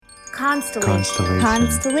Constellation.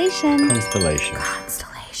 Constellation. Constellation.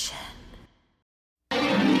 Constellation.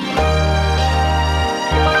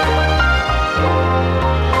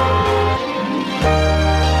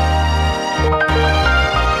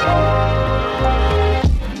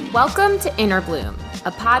 Welcome to Inner Bloom,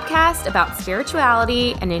 a podcast about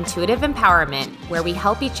spirituality and intuitive empowerment where we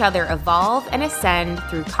help each other evolve and ascend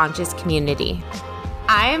through conscious community.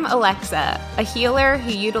 I'm Alexa, a healer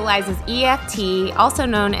who utilizes EFT, also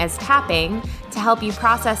known as tapping, to help you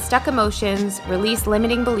process stuck emotions, release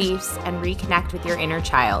limiting beliefs, and reconnect with your inner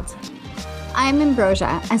child. I'm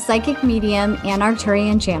Ambrosia, a psychic medium and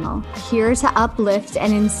Arcturian channel, here to uplift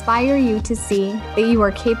and inspire you to see that you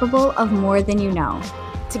are capable of more than you know.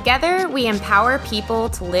 Together, we empower people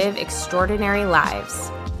to live extraordinary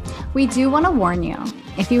lives. We do want to warn you,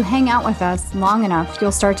 if you hang out with us long enough,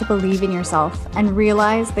 you'll start to believe in yourself and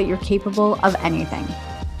realize that you're capable of anything.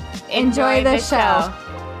 Enjoy the show.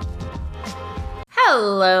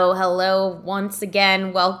 Hello, once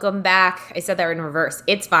again, welcome back. I said that in reverse.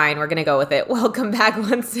 It's fine, we're gonna go with it. Welcome back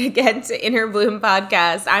once again to Inner Bloom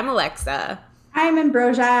Podcast. I'm Alexa. I'm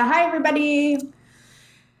Ambrosia. Hi, everybody.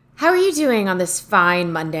 How are you doing on this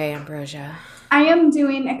fine Monday, Ambrosia? I am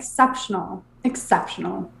doing exceptional.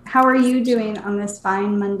 How are you doing on this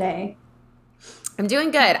fine Monday? I'm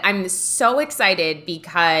doing good. I'm so excited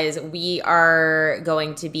because we are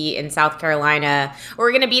going to be in South Carolina.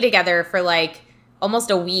 We're going to be together for like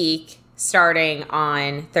almost a week starting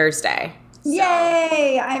on Thursday. So.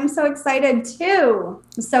 Yay! I'm so excited too.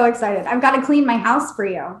 I'm so excited. I've got to clean my house for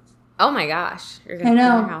you. Oh my gosh. You're going to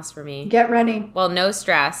clean your house for me. Get ready. Well, no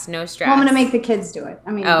stress. Well, I'm going to make the kids do it.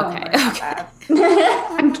 I mean, okay.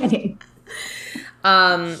 I'm kidding.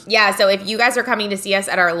 So if you guys are coming to see us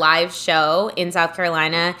at our live show in South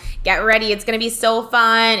Carolina, get ready. It's going to be so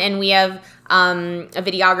fun. And we have a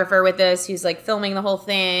videographer with us who's like filming the whole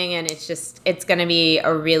thing. And it's going to be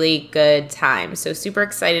a really good time. So super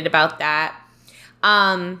excited about that.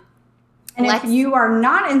 And if you are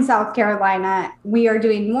not in South Carolina, we are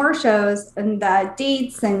doing more shows, and the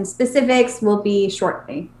dates and specifics will be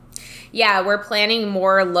shortly. Yeah, we're planning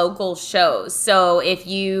more local shows. So if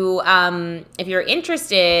you're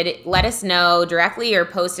interested, let us know directly or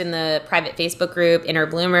post in the private Facebook group, Inner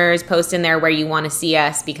Bloomers, post in there where you want to see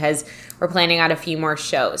us, because we're planning out a few more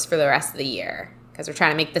shows for the rest of the year because we're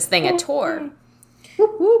trying to make this thing a tour.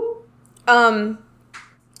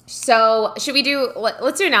 So should we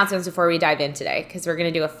let's do announcements before we dive in today, because we're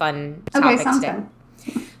going to do a fun topic today.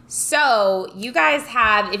 Good. So you guys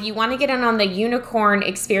have, if you want to get in on the unicorn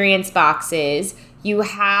experience boxes, you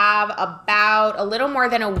have about a little more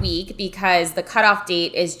than a week because the cutoff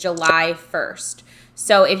date is July 1st.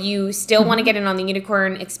 So if you still want to get in on the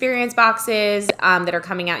unicorn experience boxes that are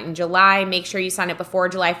coming out in July, make sure you sign up before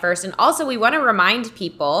July 1st. And also we want to remind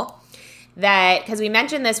people that, because we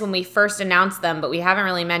mentioned this when we first announced them, but we haven't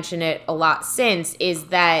really mentioned it a lot since, is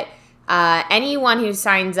that anyone who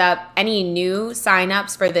signs up, any new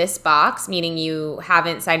signups for this box, meaning you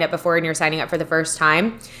haven't signed up before and you're signing up for the first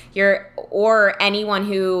time, or anyone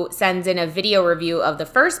who sends in a video review of the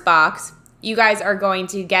first box, you guys are going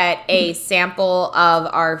to get a sample of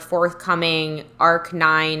our forthcoming Arc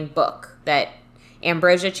 9 book that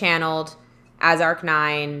Ambrosia channeled as Arc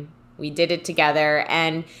 9. We did it together,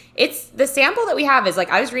 and it's the sample that we have is like,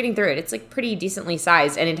 I was reading through it. It's like pretty decently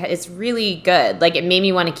sized, and it's really good. Like, it made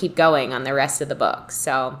me want to keep going on the rest of the book.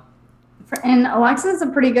 So, and Alexa's a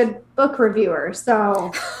pretty good book reviewer,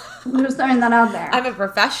 so I'm just throwing that out there. I'm a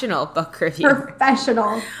professional book reviewer.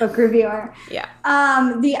 Yeah.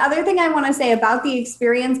 The other thing I want to say about the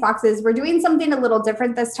experience boxes, we're doing something a little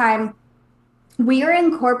different this time. We are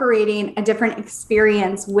incorporating a different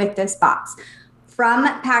experience with this box from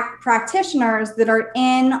practitioners that are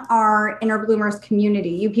in our Inner Bloomers community.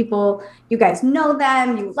 You guys know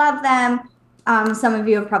them, you love them. Some of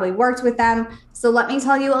you have probably worked with them. So let me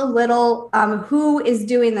tell you a little who is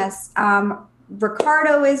doing this.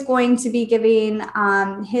 Ricardo is going to be giving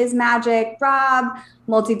his magic, Rob,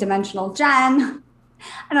 multidimensional Jen.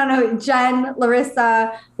 I don't know, Jen,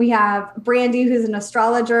 Larissa. We have Brandy, who's an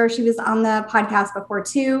astrologer. She was on the podcast before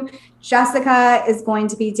too. Jessica is going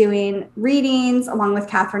to be doing readings, along with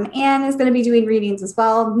Catherine Ann is going to be doing readings as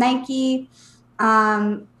well. Nike,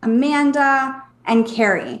 Amanda, and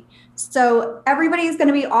Carrie. So everybody is going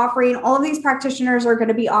to be offering, all of these practitioners are going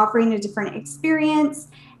to be offering a different experience.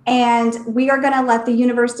 And we are going to let the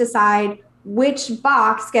universe decide which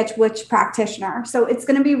box gets which practitioner. So it's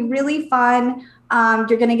going to be really fun.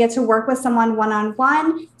 You're going to get to work with someone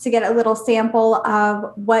one-on-one to get a little sample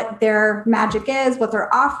of what their magic is, what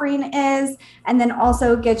their offering is, and then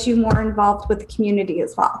also get you more involved with the community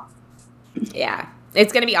as well. Yeah.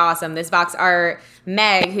 It's going to be awesome. This box, our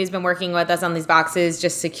Meg, who's been working with us on these boxes,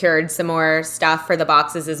 just secured some more stuff for the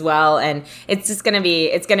boxes as well, and it's going to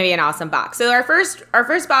be an awesome box. So our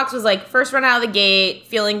first box was like first run out of the gate,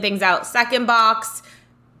 feeling things out. Second box,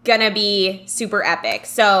 gonna be super epic.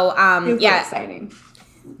 So super exciting.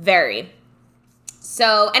 Very.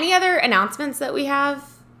 So any other announcements that we have?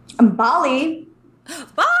 Bali.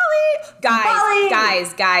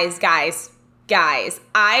 Guys,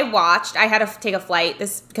 I had to take a flight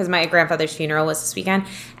because my grandfather's funeral was this weekend,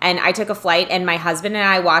 and I took a flight, and my husband and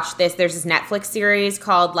I watched this. There's this Netflix series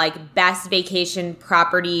called like Best Vacation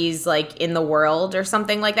Properties like in the World or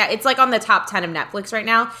something like that. It's like on the top 10 of Netflix right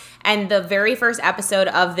now. And the very first episode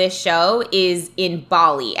of this show is in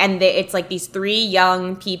Bali. And it's like these 3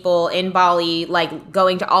 young people in Bali, like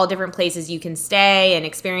going to all different places you can stay and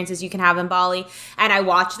experiences you can have in Bali. And I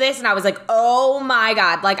watched this and I was like, oh my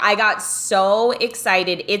God. Like I got so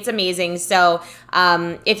excited. It's amazing. So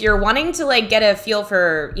if you're wanting to like get a feel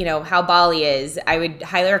for, how Bali is, I would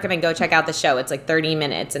highly recommend go check out the show. It's like 30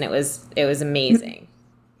 minutes and it was amazing.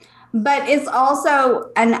 But it's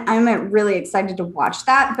also, and I'm really excited to watch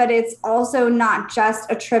that, but it's also not just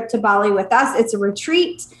a trip to Bali with us. It's a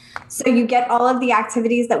retreat. So you get all of the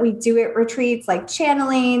activities that we do at retreats, like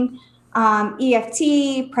channeling,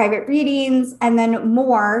 EFT, private readings, and then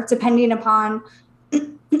more, depending upon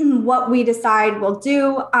what we decide we'll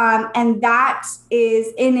do. And that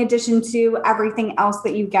is in addition to everything else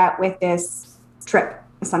that you get with this trip,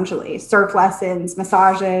 essentially. Surf lessons,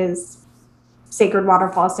 massages, sacred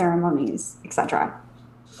waterfall ceremonies, etc.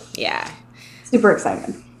 Yeah. Super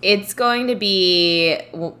excited. It's going to be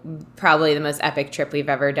probably the most epic trip we've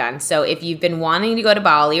ever done. So if you've been wanting to go to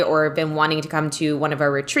Bali or been wanting to come to one of our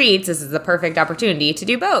retreats, this is the perfect opportunity to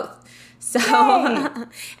do both. So,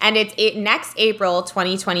 and it's next April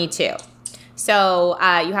 2022. So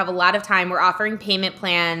you have a lot of time. We're offering payment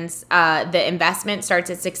plans. The investment starts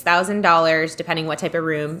at $6,000, depending what type of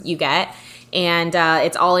room you get. And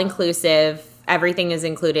it's all inclusive. Everything is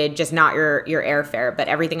included, just not your airfare, but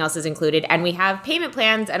everything else is included. And we have payment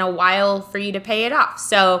plans and a while for you to pay it off.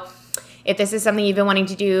 So if this is something you've been wanting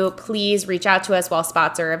to do, please reach out to us while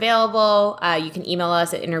spots are available. You can email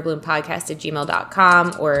us at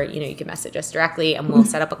innerbloompodcast@gmail.com, or you can message us directly and we'll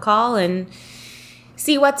set up a call and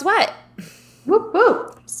see what's what. Whoop,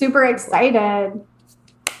 whoop. Super excited.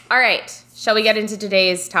 All right. Shall we get into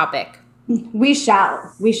today's topic? We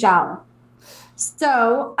shall.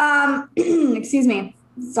 So, excuse me.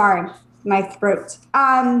 Sorry, my throat.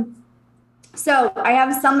 So I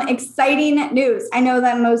have some exciting news. I know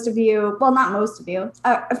that most of you, well, not most of you,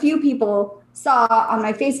 a few people saw on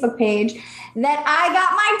my Facebook page that I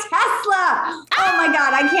got my Tesla. Oh my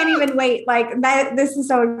God, I can't even wait. Like that, this is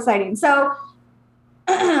so exciting. So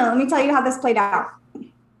let me tell you how this played out.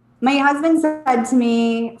 My husband said to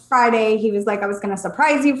me Friday, he was like, I was going to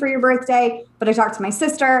surprise you for your birthday, but I talked to my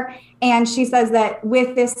sister and she says that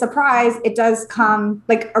with this surprise, it does come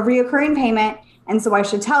like a reoccurring payment. And so I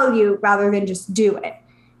should tell you rather than just do it.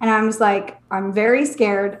 And I was like, I'm very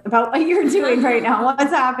scared about what you're doing right now.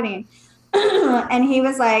 What's happening? And he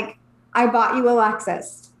was like, I bought you a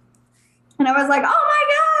Lexus. And I was like, oh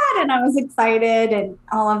my God. And I was excited and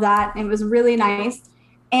all of that. And it was really nice.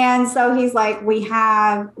 And so he's like, we're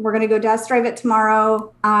going to go test drive it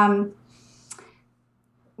tomorrow.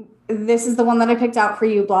 This is the one that I picked out for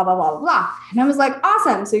you, blah, blah, blah, blah. And I was like,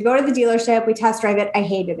 awesome. So we go to the dealership, we test drive it. I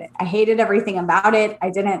hated it. I hated everything about it.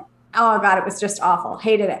 Oh God, it was just awful.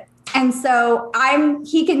 Hated it. And so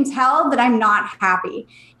he can tell that I'm not happy.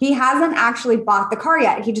 He hasn't actually bought the car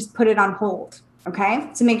yet. He just put it on hold. Okay.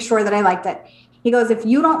 To make sure that I liked it. He goes, if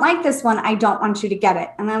you don't like this one, I don't want you to get it.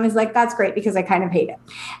 And I was like, that's great because I kind of hate it.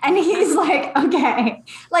 And he's like, okay.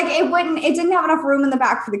 Like it didn't have enough room in the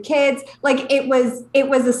back for the kids. Like it was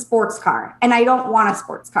a sports car and I don't want a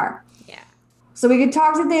sports car. Yeah. So we could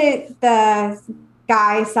talk to the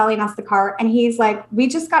guy selling us the car. And he's like, we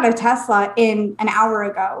just got a Tesla in an hour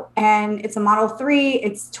ago and it's a Model 3.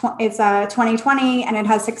 It's a 2020 and it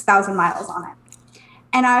has 6,000 miles on it.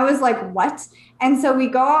 And I was like, what? And so we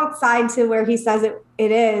go outside to where he says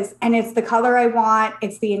it is. And it's the color I want.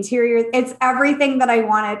 It's the interior. It's everything that I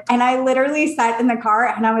wanted. And I literally sat in the car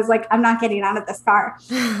and I was like, I'm not getting out of this car.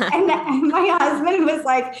 and my husband was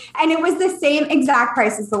like, and it was the same exact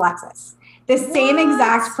price as the Lexus. The same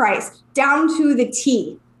exact price down to the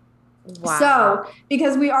T. Wow. So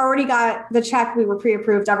because we already got the check, we were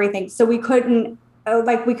pre-approved, everything. So we couldn't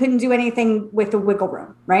do anything with the wiggle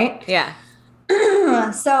room. Right. Yeah.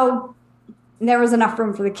 So there was enough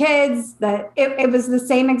room for the kids that it was the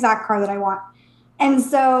same exact car that I want. And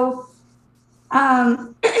so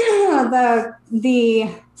The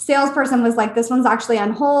salesperson was like, this one's actually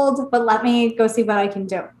on hold, but let me go see what I can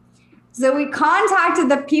do. So we contacted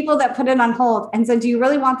the people that put it on hold and said, do you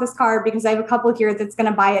really want this car? Because I have a couple here that's going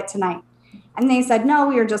to buy it tonight. And they said, no,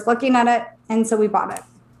 we were just looking at it. And so we bought it.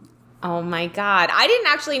 Oh my God. I didn't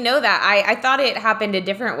actually know that. I thought it happened in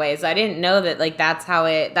different ways. I didn't know that like that's how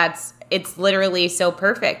it's literally so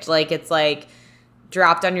perfect. Like it's like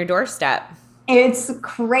dropped on your doorstep. It's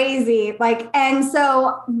crazy. Like, and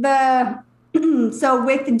so so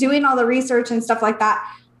with doing all the research and stuff like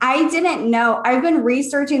that, I didn't know. I've been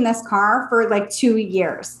researching this car for like 2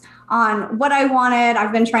 years on what I wanted.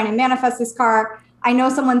 I've been trying to manifest this car. I know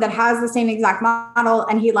someone that has the same exact model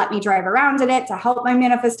and he let me drive around in it to help my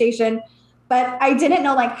manifestation. But I didn't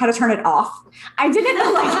know like how to turn it off. I didn't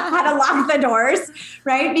know like how to lock the doors,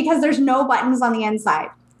 right? Because there's no buttons on the inside.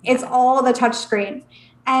 It's all the touch screen.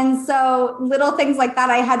 And so little things like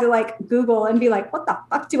that, I had to like Google and be like, what the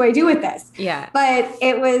fuck do I do with this? Yeah. But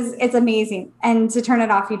it's amazing. And to turn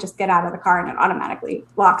it off, you just get out of the car and it automatically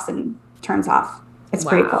locks and turns off. It's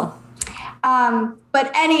pretty cool.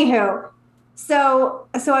 But anywho, so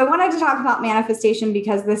I wanted to talk about manifestation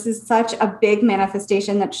because this is such a big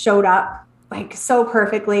manifestation that showed up like so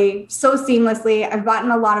perfectly, so seamlessly. I've bought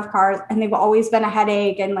in a lot of cars and they've always been a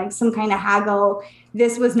headache and like some kind of haggle.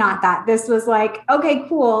 This was not that. This was like, okay,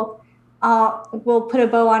 cool. We'll put a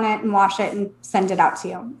bow on it and wash it and send it out to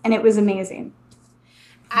you. And it was amazing.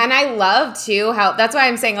 And I love too how that's why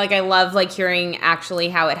I'm saying like I love like hearing actually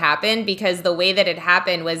how it happened, because the way that it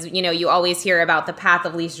happened was, you know, you always hear about the path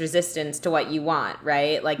of least resistance to what you want,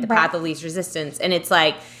 right? Like the path of least resistance. And it's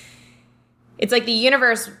like the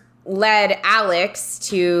universe led Alex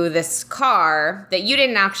to this car that you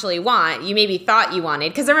didn't actually want. You maybe thought you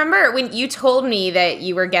wanted. Because I remember when you told me that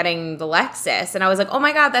you were getting the Lexus, and I was like, oh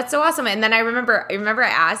my God, that's so awesome. And then I remember I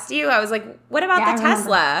asked you, I was like, what about the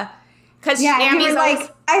Tesla? Because Amby's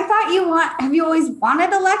like, I thought have you always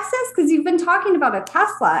wanted a Lexus? Because you've been talking about a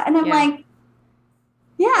Tesla. And I'm like,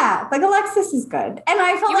 yeah, like a Lexus is good. And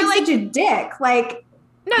I felt like such a dick. Like,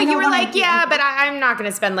 no, you were like, yeah, but I'm not going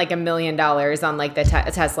to spend like $1 million on like the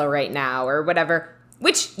Tesla right now or whatever,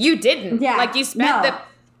 which you didn't. Yeah, like you spent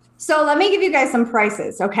So let me give you guys some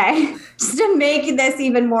prices, okay? Just to make this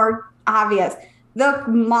even more obvious. The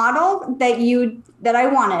model that I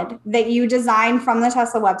wanted, that you designed from the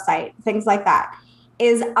Tesla website, things like that,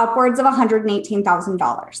 is upwards of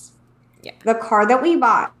 $118,000. Yeah. The car that we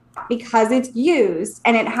bought, because it's used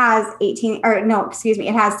and it has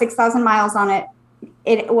it has 6,000 miles on it,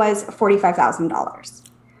 it was $45,000.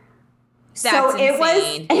 So it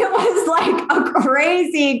was like a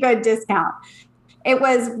crazy good discount. It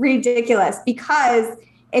was ridiculous because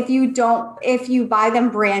if you buy them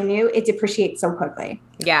brand new, it depreciates so quickly.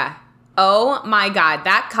 Yeah. Oh my God.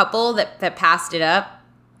 That couple that passed it up,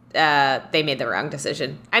 they made the wrong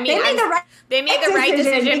decision. I mean, they made the right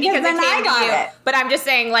decision because it came to you. But I'm just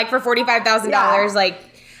saying, like, for $45,000, like,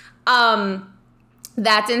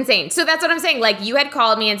 that's insane. So that's what I'm saying. Like, you had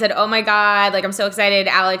called me and said, oh my God, like, I'm so excited.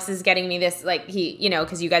 Alex is getting me this, like,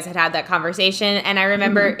 because you guys had that conversation. And I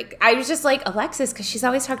remember I was just like, Alexis, because she's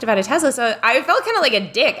always talked about a Tesla. So I felt kind of like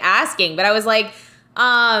a dick asking, but I was like,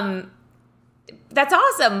 that's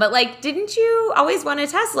awesome. But like, didn't you always want a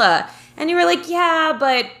Tesla? And you were like, yeah,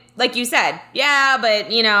 but like you said, yeah, but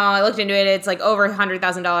I looked into it. It's like over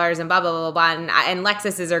 $100,000 and blah, blah, blah, blah, blah. And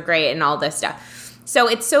Lexuses are great and all this stuff. So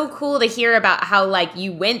it's so cool to hear about how, like,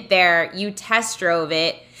 you went there, you test drove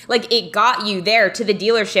it, like, it got you there to the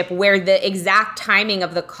dealership where the exact timing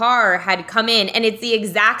of the car had come in, and it's the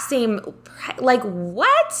exact same, like,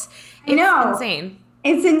 what? It's insane.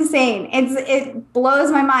 It's insane. It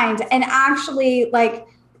blows my mind. And actually, like,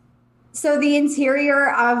 so the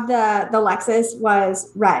interior of the Lexus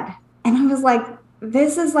was red. And I was like,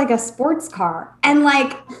 this is like a sports car. And,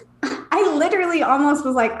 like, I literally almost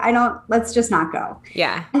was like, let's just not go.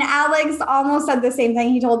 Yeah. And Alex almost said the same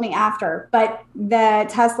thing. He told me after, but the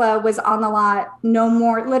Tesla was on the lot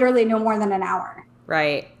literally no more than an hour.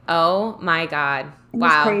 Right. Oh my God. It wow.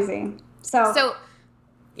 was crazy. So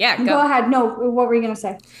yeah, go ahead. No, what were you going to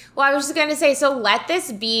say? Well, I was just going to say, so let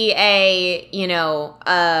this be a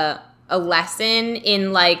lesson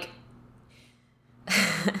in, like,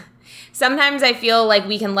 sometimes I feel like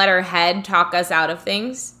we can let our head talk us out of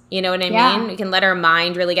things. You know what I mean? We can let our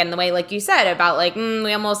mind really get in the way, like you said, about like,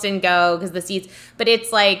 we almost didn't go because the seats. But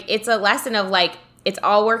it's like, it's a lesson of like, it's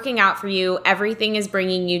all working out for you. Everything is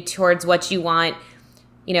bringing you towards what you want.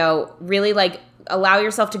 Really like allow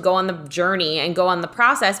yourself to go on the journey and go on the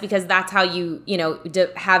process, because that's how you,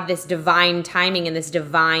 have this divine timing and this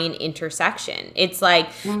divine intersection. It's like,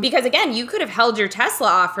 because again, you could have held your Tesla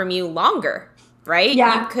off from you longer. right?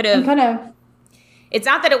 Yeah, you could have. It's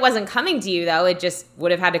not that it wasn't coming to you, though. It just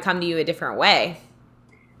would have had to come to you a different way.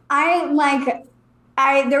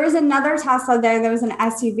 There was another Tesla there. There was an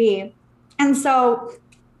SUV. And so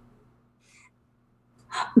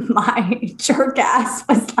my jerk ass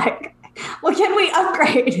was like, well, can we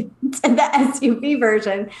upgrade to the SUV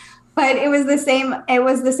version? But it was the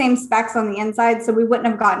same specs on the inside, so we wouldn't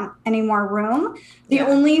have gotten any more room. The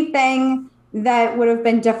only thing that would have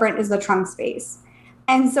been different is the trunk space.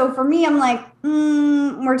 And so for me, I'm like,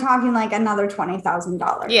 we're talking like another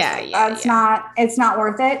 $20,000. It's not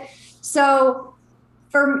worth it. So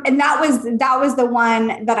that was the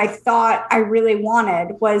one that I thought I really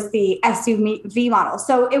wanted, was the SUV model.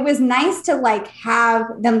 So it was nice to like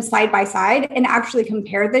have them side by side and actually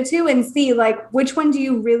compare the two and see like, which one do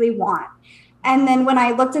you really want? And then when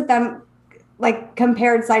I looked at them, like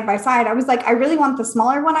compared side by side, I was like, I really want the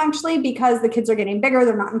smaller one actually, because the kids are getting bigger.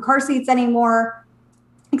 They're not in car seats anymore,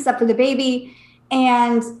 except for the baby.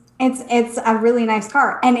 And it's a really nice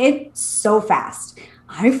car, and it's so fast.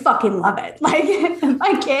 I fucking love it. Like,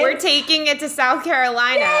 my kids. We're taking it to South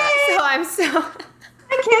Carolina. Yay! So I'm so.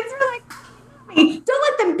 My kids were like, don't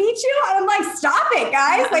let them beat you. And I'm like, stop it,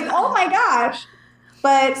 guys. Like, oh my gosh.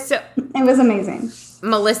 But it was amazing.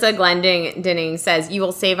 Melissa Glendinning says you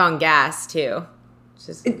will save on gas too.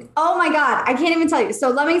 Oh my God. I can't even tell you. So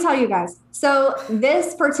let me tell you guys. So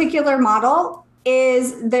this particular model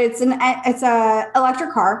it's a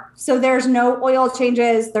electric car. So there's no oil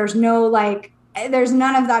changes. There's none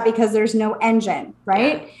of that because there's no engine,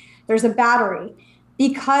 right? Yeah. There's a battery.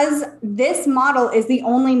 Because this model is the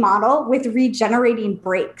only model with regenerating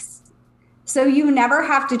brakes. So you never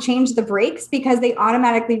have to change the brakes because they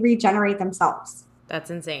automatically regenerate themselves. That's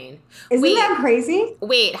insane. Isn't that crazy?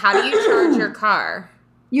 Wait, how do you charge your car?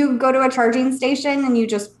 You go to a charging station and you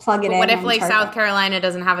just plug it in. What if like South Carolina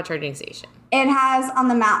doesn't have a charging station? It has on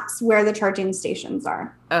the maps where the charging stations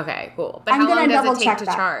are. Okay, cool. But how long does it take to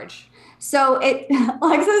charge? So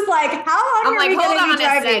Alexa's like, how long are we going to be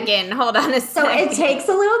driving? Hold on a second. So it takes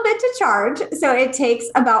a little bit to charge. So it takes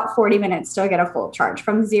about 40 minutes to get a full charge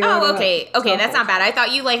from zero. Oh, okay. Okay, that's not bad. I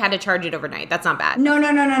thought you like had to charge it overnight. That's not bad. No.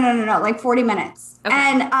 Like 40 minutes. Okay.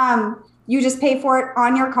 And you just pay for it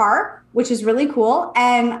on your car, which is really cool.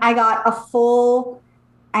 And I got a full,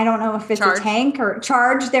 I don't know if it's a tank or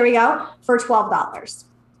charge. There we go, for $12.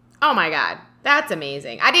 Oh my God. That's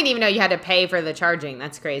amazing. I didn't even know you had to pay for the charging.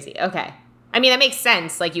 That's crazy. Okay. I mean, that makes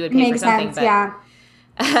sense. Like you would pay for something. Makes sense, yeah.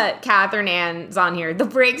 Catherine Ann's on here. The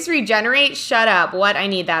brakes regenerate? Shut up. What? I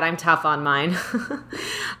need that. I'm tough on mine.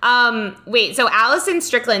 Wait, so Allison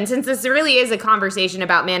Strickland, since this really is a conversation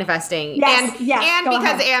about manifesting, and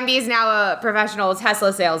because Amby is now a professional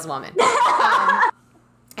Tesla saleswoman,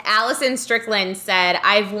 Allison Strickland said,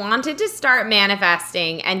 I've wanted to start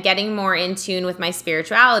manifesting and getting more in tune with my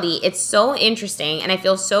spirituality. It's so interesting and I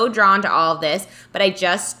feel so drawn to all of this, but I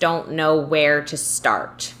just don't know where to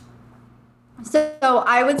start. So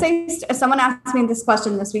I would say someone asked me this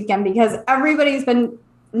question this weekend because everybody's been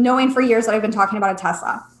knowing for years that I've been talking about a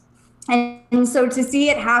Tesla. And so to see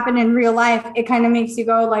it happen in real life, it kind of makes you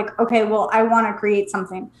go like, okay, well, I want to create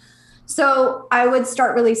something. So I would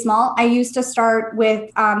start really small. I used to start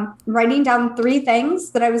with writing down 3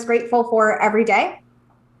 things that I was grateful for every day.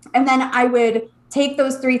 And then I would take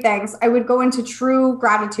those 3 things. I would go into true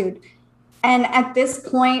gratitude. And at this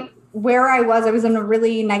point where I was in a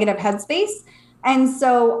really negative headspace. And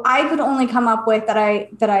so I could only come up with that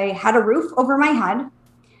I had a roof over my head,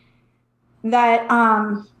 that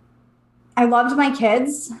I loved my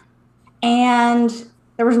kids, and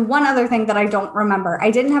there was one other thing that I don't remember.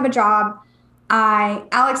 I didn't have a job.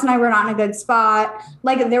 Alex and I were not in a good spot.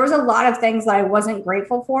 Like there was a lot of things that I wasn't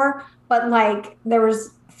grateful for, but like there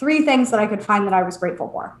was 3 things that I could find that I was grateful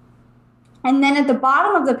for. And then at the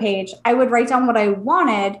bottom of the page, I would write down what I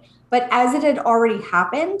wanted, but as it had already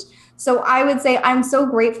happened. So I would say, I'm so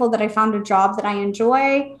grateful that I found a job that I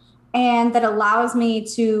enjoy and that allows me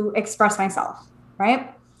to express myself,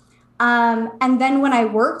 right? And then when I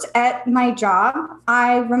worked at my job,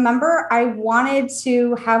 I remember I wanted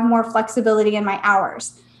to have more flexibility in my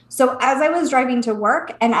hours. So as I was driving to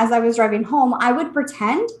work and as I was driving home, I would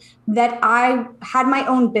pretend that I had my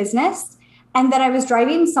own business and that I was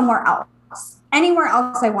driving somewhere else, anywhere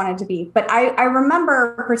else I wanted to be. But I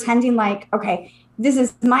remember pretending like, okay, this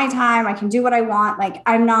is my time. I can do what I want. Like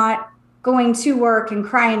I'm not going to work and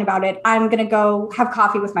crying about it. I'm going to go have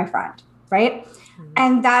coffee with my friend, right? Mm-hmm.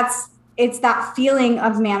 And it's that feeling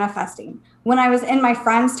of manifesting. When I was in my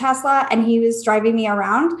friend's Tesla and he was driving me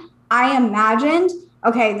around, I imagined,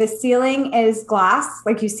 okay, the ceiling is glass,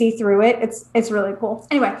 like you see through it. It's really cool.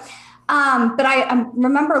 Anyway, But I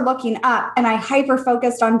remember looking up and I hyper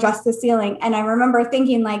focused on just the ceiling. And I remember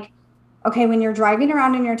thinking like, okay, when you're driving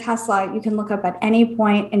around in your Tesla, you can look up at any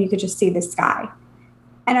point and you could just see the sky.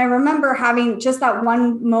 And I remember having just that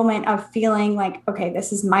one moment of feeling like, okay,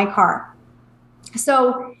 this is my car.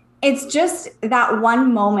 So it's just that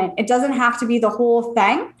one moment. It doesn't have to be the whole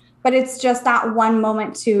thing, but it's just that one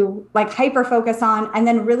moment to like hyper focus on and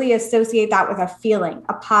then really associate that with a feeling,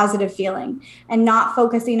 a positive feeling, and not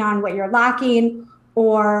focusing on what you're lacking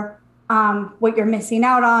or what you're missing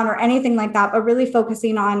out on or anything like that, but really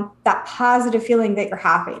focusing on that positive feeling that you're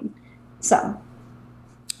having. So.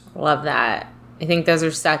 Love that. I think those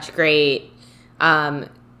are such great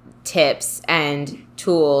tips and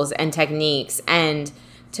tools and techniques. And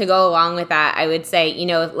to go along with that, I would say, you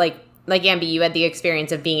know, like Amby, you had the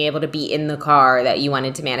experience of being able to be in the car that you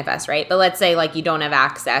wanted to manifest, right? But let's say like you don't have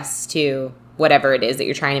access to whatever it is that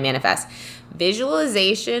you're trying to manifest.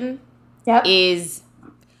 Visualization is,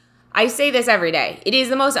 I say this every day, it is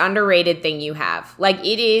the most underrated thing you have. Like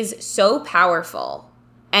it is so powerful.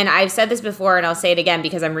 And I've said this before and I'll say it again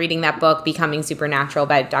because I'm reading that book, Becoming Supernatural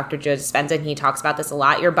by Dr. Joe Dispenza, and he talks about this a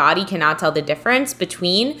lot. Your body cannot tell the difference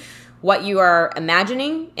between what you are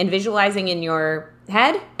imagining and visualizing in your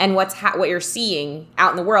head and what you're seeing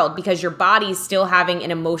out in the world, because your body's still having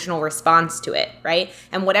an emotional response to it, right?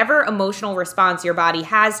 And whatever emotional response your body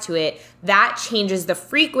has to it, that changes the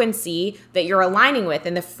frequency that you're aligning with.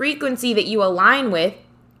 And the frequency that you align with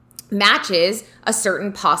matches a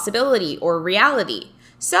certain possibility or reality.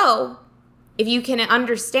 So if you can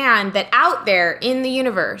understand that out there in the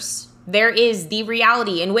universe, there is the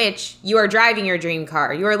reality in which you are driving your dream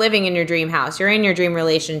car, you are living in your dream house, you're in your dream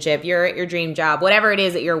relationship, you're at your dream job, whatever it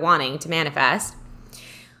is that you're wanting to manifest.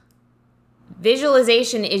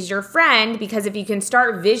 Visualization is your friend, because if you can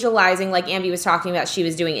start visualizing, like Amby was talking about, she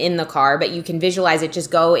was doing in the car, but you can visualize it,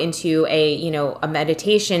 just go into a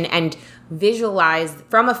meditation and visualize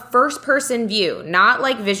from a first person view, not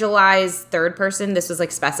like visualize third person. This was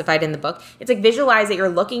like specified in the book. It's like visualize that you're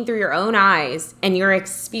looking through your own eyes and you're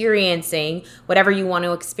experiencing whatever you want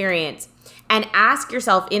to experience. And ask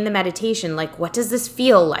yourself in the meditation, like, what does this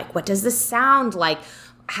feel like? What does this sound like?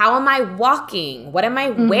 How am I walking? What am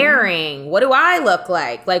I wearing? What do I look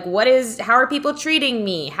like? Like, how are people treating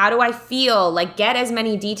me? How do I feel? Like, get as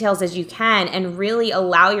many details as you can and really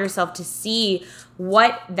allow yourself to see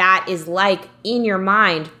what that is like in your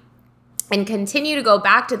mind, and continue to go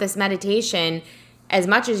back to this meditation as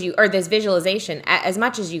much as or this visualization as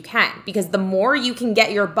much as you can, because the more you can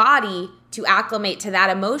get your body to acclimate to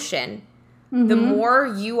that emotion, the more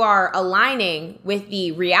you are aligning with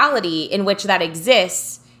the reality in which that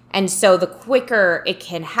exists. And so the quicker it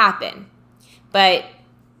can happen. But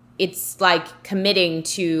it's like committing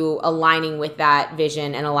to aligning with that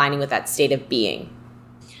vision and aligning with that state of being.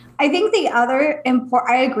 I think the other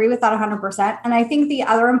I agree with that 100%. And I think the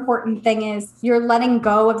other important thing is you're letting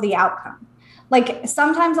go of the outcome. Like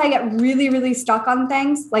sometimes I get really, really stuck on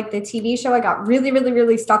things, like the TV show. I got really, really,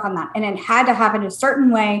 really stuck on that. And it had to happen a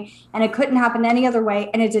certain way and it couldn't happen any other way.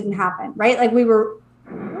 And it didn't happen, right? Like we were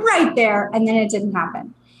right there and then it didn't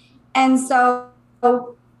happen. And so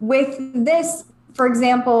with this, for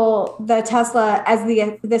example, the Tesla as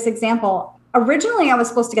this example, originally I was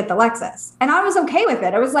supposed to get the Lexus and I was okay with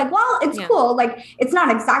it. I was like, well, it's cool. Like it's not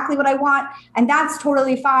exactly what I want and that's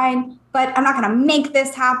totally fine, but I'm not going to make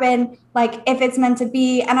this happen. Like if it's meant to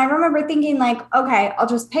be. And I remember thinking like, okay, I'll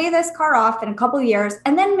just pay this car off in a couple of years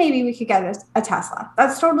and then maybe we could get a Tesla.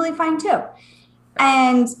 That's totally fine too.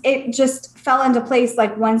 And it just fell into place.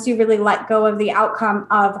 Like once you really let go of the outcome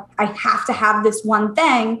of I have to have this one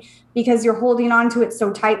thing because you're holding on to it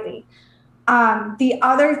so tightly. The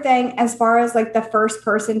other thing, as far as like the first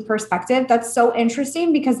person perspective, that's so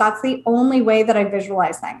interesting because that's the only way that I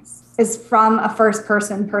visualize things is from a first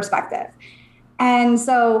person perspective. And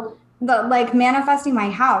so like manifesting my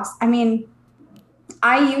house, I mean,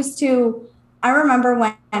 I remember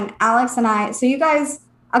when Alex and so you guys,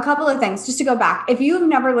 a couple of things just to go back. If you've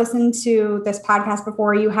never listened to this podcast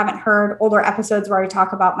before, you haven't heard older episodes where I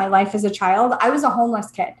talk about my life as a child, I was a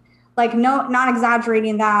homeless kid. Like, no, not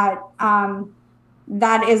exaggerating that.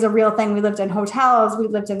 That is a real thing. We lived in hotels. We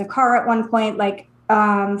lived in the car at one point, like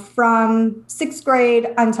from sixth grade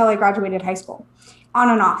until I graduated high school, on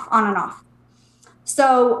and off.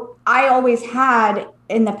 So I always had,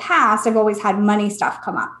 in the past, I've always had money stuff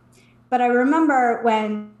come up. But I remember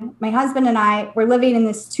when my husband and I were living in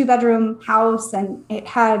this 2-bedroom house and it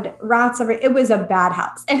had rats it was a bad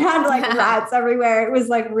house. It had like rats everywhere. It was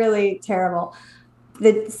like really terrible.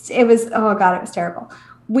 It was, oh God, it was terrible.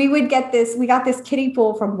 We got this kiddie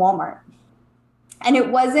pool from Walmart.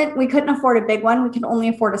 And we couldn't afford a big one. We could only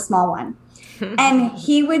afford a small one. And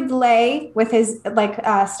he would lay with his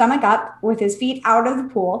stomach up with his feet out of the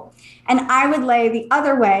pool. And I would lay the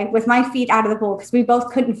other way with my feet out of the pool because we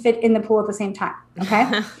both couldn't fit in the pool at the same time.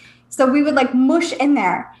 Okay. So we would like mush in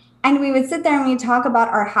there and we would sit there and we'd talk about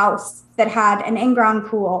our house that had an in-ground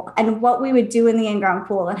pool and what we would do in the in-ground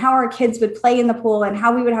pool and how our kids would play in the pool and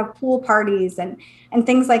how we would have pool parties and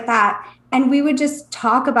things like that. And we would just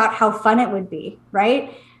talk about how fun it would be.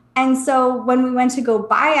 Right. And so when we went to go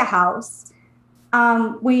buy a house,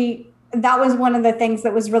 that was one of the things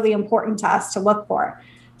that was really important to us to look for.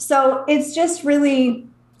 So it's just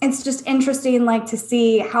interesting, like to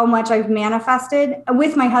see how much I've manifested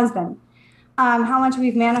with my husband, how much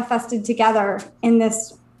we've manifested together in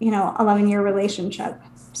this, 11-year relationship.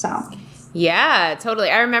 So. Yeah, totally.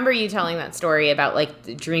 I remember you telling that story about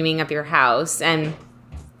like dreaming up your house and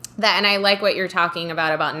I like what you're talking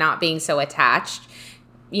about not being so attached.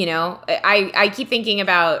 I keep thinking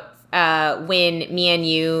about when me and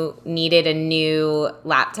you needed a new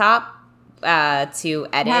laptop to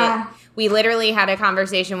edit. Yeah. We literally had a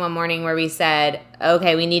conversation one morning where we said,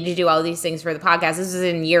 okay, we need to do all these things for the podcast. This is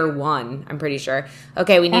in year 1, I'm pretty sure.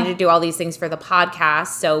 Okay, we need to do all these things for the podcast,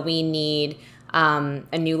 so we need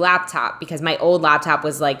a new laptop because my old laptop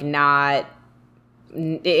was like not –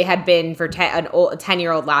 it had been for a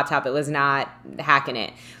 10-year-old laptop. It was not hacking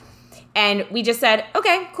it. And we just said,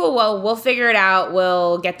 okay, cool. Well, we'll figure it out.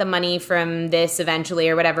 We'll get the money from this eventually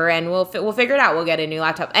or whatever, and we'll figure it out. We'll get a new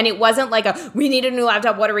laptop. And it wasn't like we need a new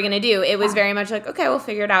laptop. What are we going to do? It was very much like, okay, we'll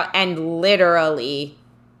figure it out. And literally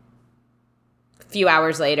a few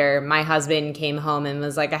hours later, my husband came home and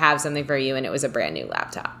was like, I have something for you. And it was a brand new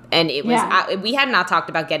laptop. And it was we had not talked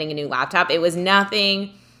about getting a new laptop. It was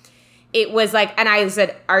nothing. It was like, and I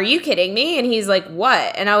said, are you kidding me? And he's like,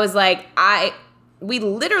 what? And I was like, we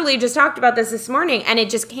literally just talked about this morning, and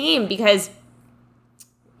it just came because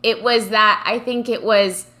it was that I think it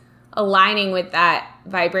was aligning with that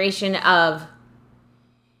vibration of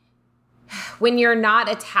when you're not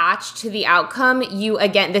attached to the outcome,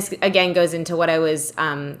 this again goes into what I was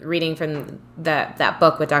reading from that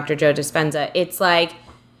book with Dr. Joe Dispenza. It's like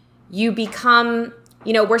you become,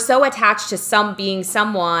 we're so attached to being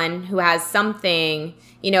someone who has something,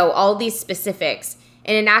 all these specifics.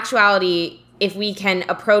 And in actuality, if we can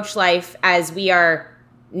approach life as we are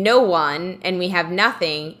no one and we have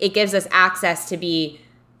nothing, it gives us access to be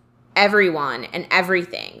everyone and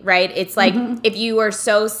everything, right? It's like if you are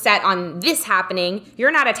so set on this happening,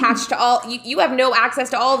 you're not attached to all, you have no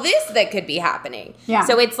access to all this that could be happening. Yeah.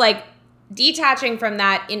 So it's like detaching from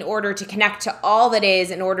that in order to connect to all that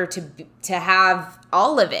is, in order to have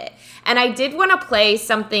all of it. And I did want to play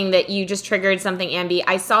something that you just triggered something, Amby.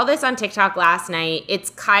 I saw this on TikTok last night. It's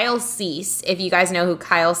Kyle Cease. If you guys know who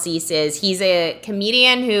Kyle Cease is, he's a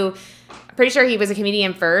comedian who, I'm pretty sure he was a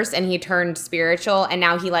comedian first and he turned spiritual, and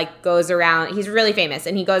now he like goes around, he's really famous,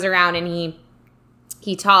 and he goes around and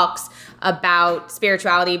he talks about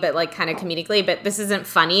spirituality, but like kind of comedically. But this isn't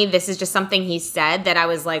funny. This is just something he said that I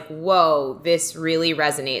was like, whoa, this really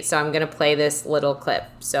resonates. So I'm going to play this little clip.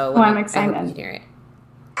 So I'm excited. I hope you can hear it.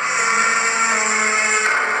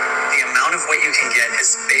 The amount of what you can get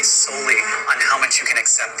is based solely on how much you can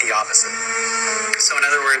accept the opposite. So in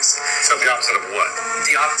other words, so the opposite of what?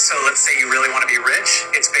 So let's say you really want to be rich.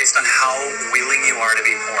 It's based on how willing you are to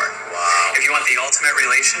be poor. Wow. If you want the ultimate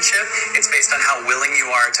relationship, it's based on how willing you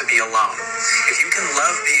are to be alone. If you can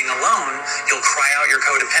love being alone, you'll cry out your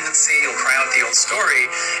codependency, you'll cry out the old story,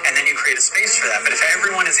 and then you create a space for that. But if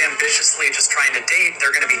everyone is ambitiously just trying to date,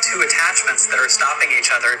 there are going to be two attachments that are stopping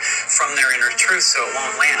each other from their inner truth, so it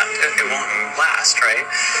won't land. It won't last, right?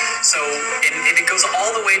 So it goes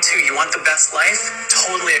all the way to, you want the best life?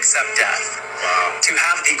 Totally accept death. Wow. To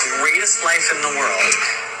have the greatest life in the world,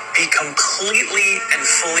 be completely and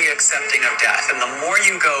fully accepting of death. And the more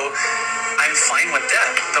you go, I'm fine with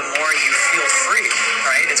death, the more you feel free,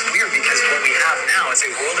 right? It's weird because what we have now is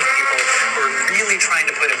a world of people who are really trying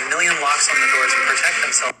to put a million locks on the doors and protect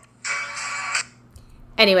themselves.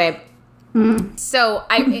 Anyway, so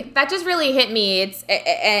that just really hit me. It's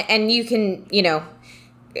and you can,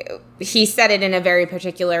 he said it in a very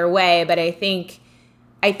particular way, but I think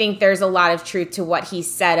there's a lot of truth to what he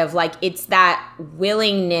said of like, it's that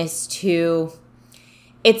willingness to,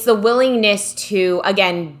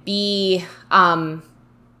 again, be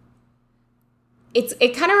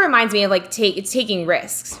it kind of reminds me of like taking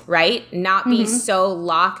risks, right? Not be so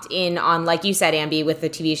locked in on, like you said, Amby, with the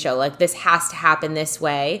TV show, like this has to happen this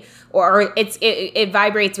way, or it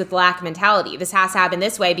vibrates with lack mentality. This has to happen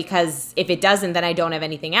this way because if it doesn't, then I don't have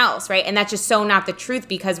anything else, right? And that's just so not the truth,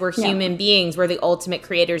 because we're human beings. We're the ultimate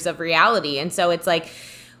creators of reality. And so it's like,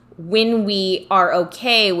 when we are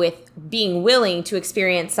okay with being willing to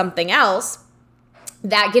experience something else,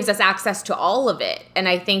 that gives us access to all of it. And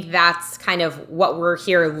I think that's kind of what we're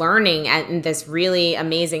here learning in this really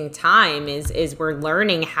amazing time is we're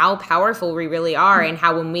learning how powerful we really are, and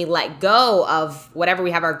how when we let go of whatever we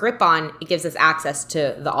have our grip on, it gives us access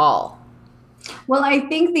to the all. Well, I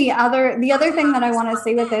think the other thing that I want to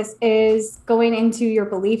say with this is going into your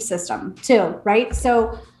belief system too, right?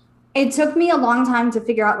 So it took me a long time to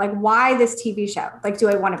figure out, like, why this TV show? Like, do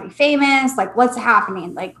I want to be famous? Like, what's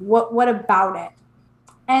happening? Like, what about it?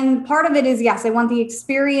 And part of it is, yes, I want the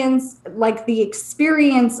experience, like the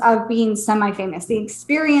experience of being semi-famous, the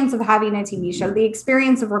experience of having a TV show, the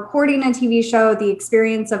experience of recording a TV show, the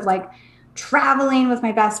experience of like traveling with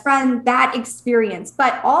my best friend, that experience.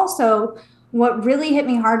 But also what really hit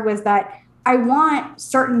me hard was that I want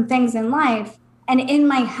certain things in life, and in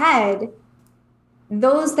my head,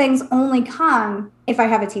 those things only come if I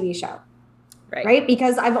have a TV show, right?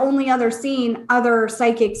 Because I've only seen other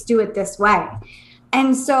psychics do it this way.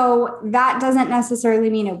 And so that doesn't necessarily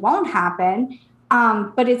mean it won't happen,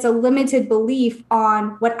 but it's a limited belief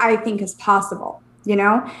on what I think is possible, you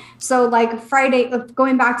know? So like Friday,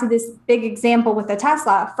 going back to this big example with the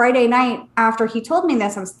Tesla, Friday night after he told me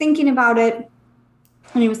this, I was thinking about it,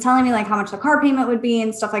 and he was telling me like how much the car payment would be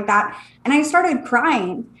and stuff like that. And I started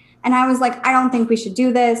crying, and I was like, I don't think we should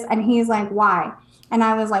do this. And he's like, why? And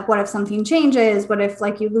I was like, what if something changes? What if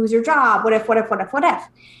like you lose your job? What if?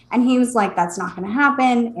 And he was like, that's not going to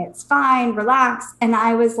happen. It's fine. Relax. And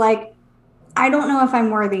I was like, I don't know if I'm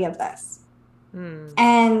worthy of this.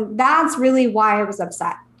 And that's really why I was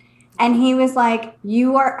upset. And he was like,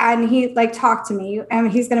 you are, and he like talked to me,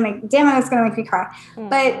 and he's going to make, damn it, it's going to make me cry.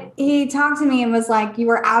 But he talked to me and was like, you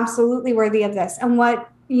are absolutely worthy of this. And what,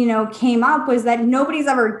 you know, came up was that nobody's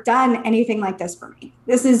ever done anything like this for me.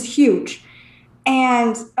 This is huge.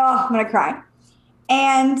 And, I'm going to cry.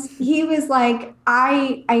 And he was like,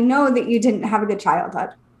 I know that you didn't have a good childhood.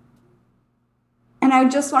 And I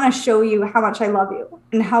just want to show you how much I love you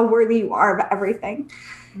and how worthy you are of everything.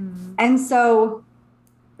 And so,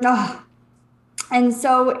 it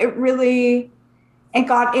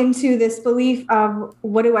got into this belief of,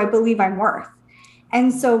 what do I believe I'm worth?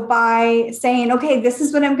 And so by saying, okay, this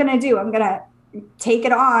is what I'm going to do, I'm going to take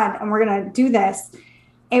it on and we're going to do this,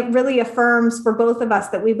 it really affirms for both of us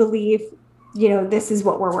that we believe, you know, this is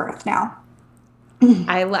what we're worth now.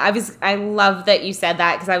 I love that you said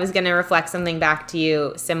that, because I was going to reflect something back to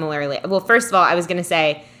you similarly. Well, first of all, I was going to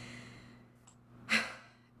say,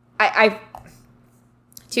 I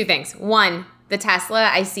two things. One, the Tesla,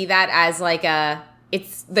 I see that as like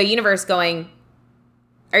it's the universe going,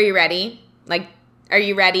 are you ready? Like, are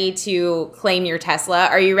you ready to claim your Tesla?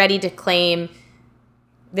 Are you ready to claim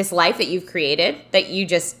this life that you've created, that you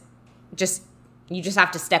just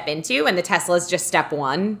have to step into? And the Tesla is just step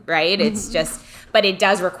one, right? It's just, but it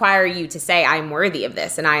does require you to say, I'm worthy of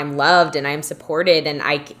this, and I am loved, and I am supported, and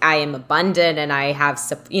I am abundant, and I have,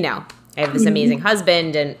 you know, I have this amazing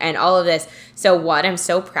husband and all of this. So one, I'm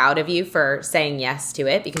so proud of you for saying yes to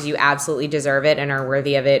it, because you absolutely deserve it and are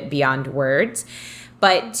worthy of it beyond words.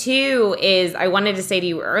 But two is, I wanted to say to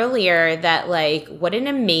you earlier that, like, what an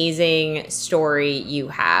amazing story you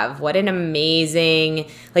have. What an amazing,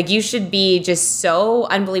 like, you should be just so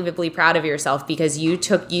unbelievably proud of yourself, because you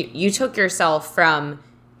took yourself from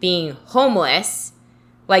being homeless,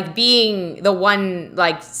 like being the one,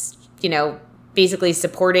 like, you know, basically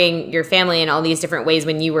supporting your family in all these different ways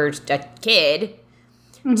when you were a kid,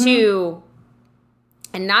 to,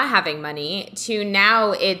 and not having money, to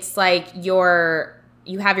now it's like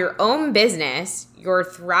you have your own business, you're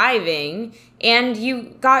thriving, and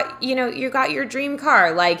you got your dream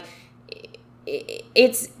car. Like,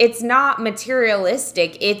 it's not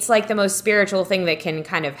materialistic. It's like the most spiritual thing that can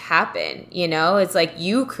kind of happen, you know? It's like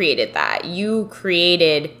you created that. You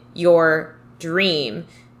created your dream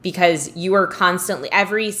because you were constantly,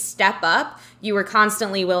 every step up, you were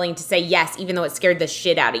constantly willing to say yes, even though it scared the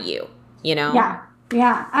shit out of you, you know?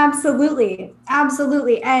 Yeah, absolutely.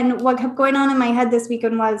 Absolutely. And what kept going on in my head this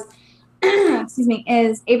weekend was,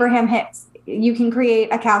 is Abraham Hicks. You can create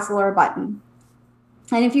a castle or a button.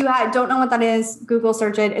 And if you don't know what that is, Google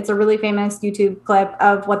search it. It's a really famous YouTube clip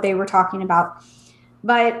of what they were talking about.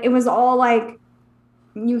 But it was all like,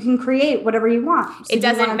 you can create whatever you want. So it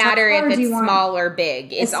doesn't matter if it's small or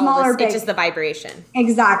big. It's small or big. It's just the vibration.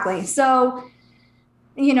 Exactly. So,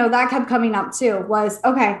 that kept coming up too, was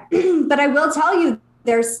okay. But I will tell you,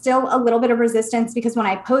 there's still a little bit of resistance because when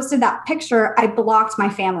I posted that picture, I blocked my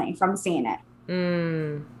family from seeing it.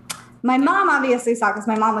 My mom obviously saw, because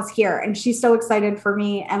my mom was here and she's so excited for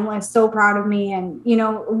me and was so proud of me. And,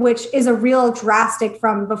 which is a real drastic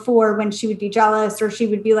from before, when she would be jealous or she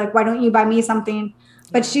would be like, why don't you buy me something?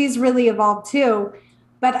 But she's really evolved too.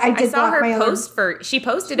 But I saw her post she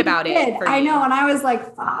posted about it. I know. And I was like,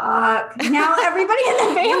 fuck. Now everybody in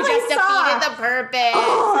the family you just defeated the purpose.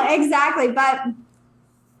 Oh, exactly.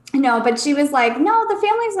 But she was like, no, the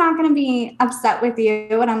family's not going to be upset with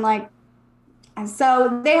you. And I'm like,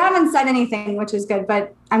 so they haven't said anything, which is good,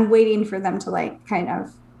 but I'm waiting for them to kind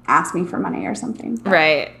of ask me for money or something.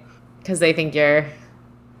 Right. Because they think you're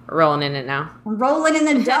rolling in it now. Rolling in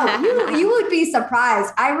the dough. You would be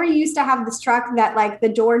surprised. I used to have this truck that the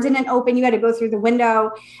door didn't open. You had to go through the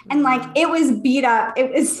window and it was beat up.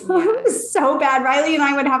 It was so bad. Riley and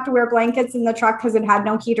I would have to wear blankets in the truck because it had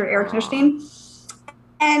no heat or air conditioning.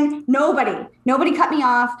 And nobody cut me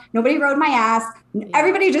off. Nobody rode my ass.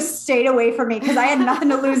 Everybody just stayed away from me because I had nothing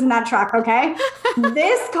to lose in that truck, okay?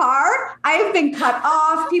 This car, I've been cut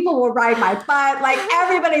off. People will ride my butt.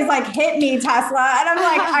 Everybody's hit me, Tesla. And I'm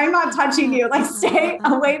like, I'm not touching you. Stay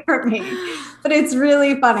away from me. But it's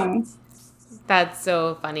really funny. That's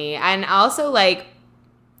so funny. And also,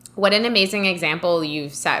 what an amazing example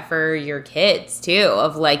you've set for your kids too,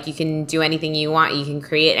 of you can do anything you want, you can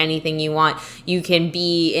create anything you want, you can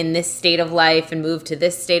be in this state of life and move to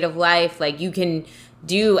this state of life, you can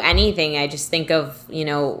do anything. I just think of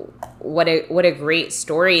what a great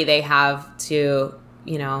story they have to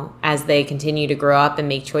as they continue to grow up and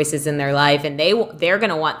make choices in their life, and they're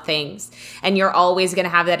gonna want things, and you're always gonna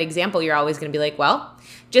have that example. You're always gonna be like, well,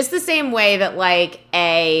 just the same way that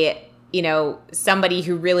somebody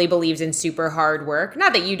who really believes in super hard work.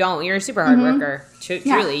 Not that you don't. You're a super hard worker.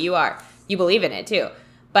 Truly, you are. You believe in it too.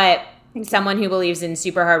 But someone who believes in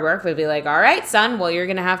super hard work would be like, all right, son, well, you're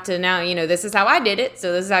going to have to now, this is how I did it.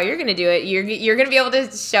 So this is how you're going to do it. You're going to be able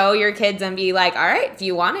to show your kids and be like, all right, if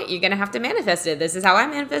you want it, you're going to have to manifest it. This is how I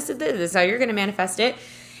manifested this. This is how you're going to manifest it.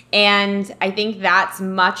 And I think that's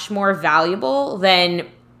much more valuable than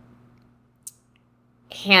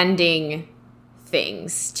handing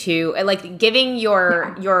things to giving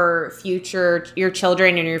your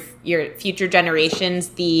children and your future generations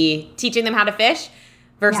teaching them how to fish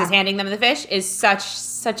versus handing them the fish is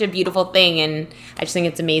such a beautiful thing, and I just think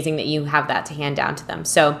it's amazing that you have that to hand down to them.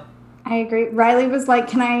 So I agree. Riley was like,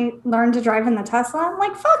 can I learn to drive in the Tesla? I'm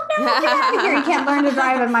like, fuck no, get out of here. You can't learn to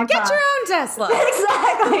drive in my car. Get your own Tesla.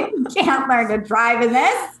 Exactly. You can't learn to drive in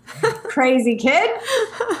this. Crazy kid.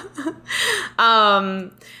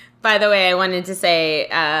 By the way, I wanted to say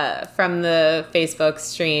from the Facebook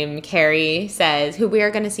stream, Carrie says, who we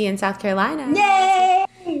are going to see in South Carolina.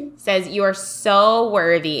 Yay! Says, you are so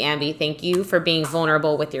worthy, Amby. Thank you for being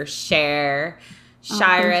vulnerable with your share.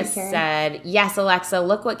 Shira said, yes, Alexa,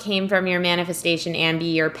 look what came from your manifestation,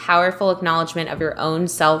 Amby. Your powerful acknowledgement of your own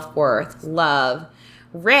self-worth. Love.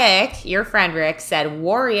 Rick, your friend Rick, said,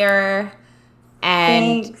 warrior.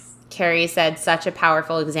 And thanks. Carrie said, such a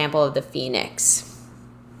powerful example of the phoenix.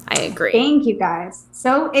 I agree. Thank you, guys.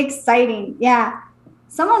 So exciting. Yeah.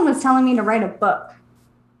 Someone was telling me to write a book.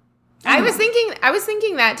 I was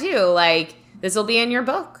thinking that too. This will be in your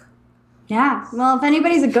book. Yeah. Well, if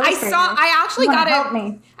anybody's a ghostwriter, I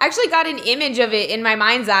actually got an image of it in my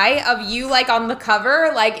mind's eye of you on the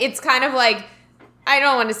cover. It's kind of I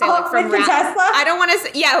don't want to say from with the Tesla? I don't want to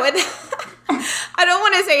say I don't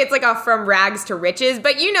want to say it's a from rags to riches,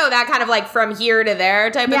 but that kind of from here to there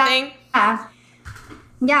type of thing.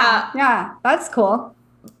 Yeah. Yeah. That's cool.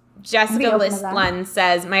 Jessica Listlund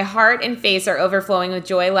says, my heart and face are overflowing with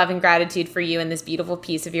joy, love, and gratitude for you in this beautiful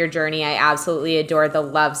piece of your journey. I absolutely adore the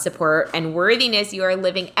love, support, and worthiness you are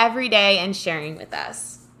living every day and sharing with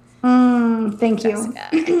us. Thank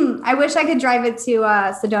you. I wish I could drive it to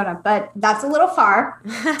Sedona, but that's a little far.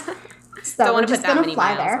 So don't want to put that many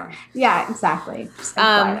miles there. On. Yeah, exactly. Just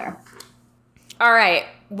gonna fly there. All right.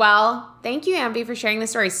 Well, thank you, Amby, for sharing the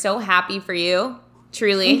story. So happy for you.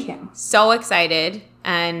 Truly. Thank you. So excited.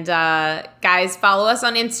 And guys, follow us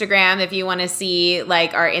on Instagram if you want to see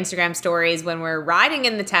our Instagram stories when we're riding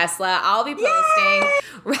in the Tesla. I'll be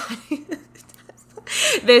posting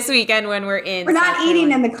this weekend when we're in. We're not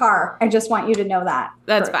eating in the car. I just want you to know that.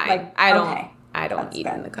 That's fine. I don't eat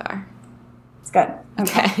in the car. It's good.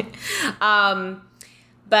 Okay.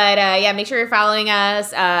 But yeah, make sure you're following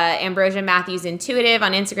us, Ambrosia Matthews Intuitive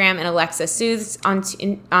on Instagram and Alexa Soothes on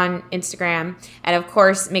Instagram. And of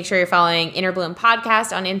course, make sure you're following Inner Bloom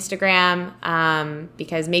Podcast on Instagram,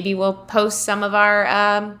 because maybe we'll post some of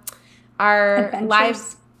our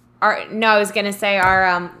live. Our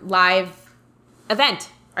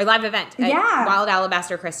live event at Wild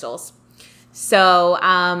Alabaster Crystals. So,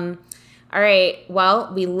 all right.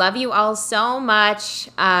 Well, we love you all so much.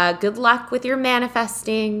 Good luck with your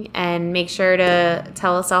manifesting, and make sure to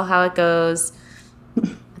tell us all how it goes.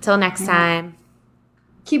 Until next time.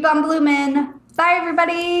 Keep on blooming. Bye,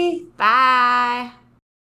 everybody. Bye.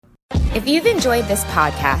 If you've enjoyed this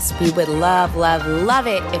podcast, we would love, love, love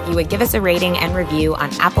it if you would give us a rating and review on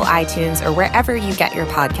Apple iTunes or wherever you get your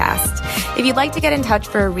podcast. If you'd like to get in touch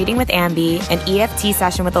for a reading with Amby, an EFT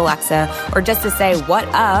session with Alexa, or just to say what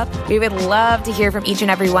up, we would love to hear from each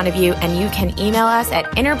and every one of you, and you can email us at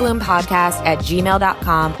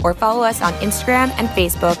innerbloompodcast@gmail.com or follow us on Instagram and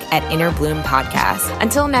Facebook at Inner Bloom Podcast.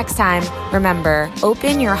 Until next time, remember,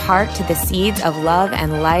 open your heart to the seeds of love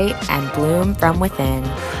and light and bloom from within.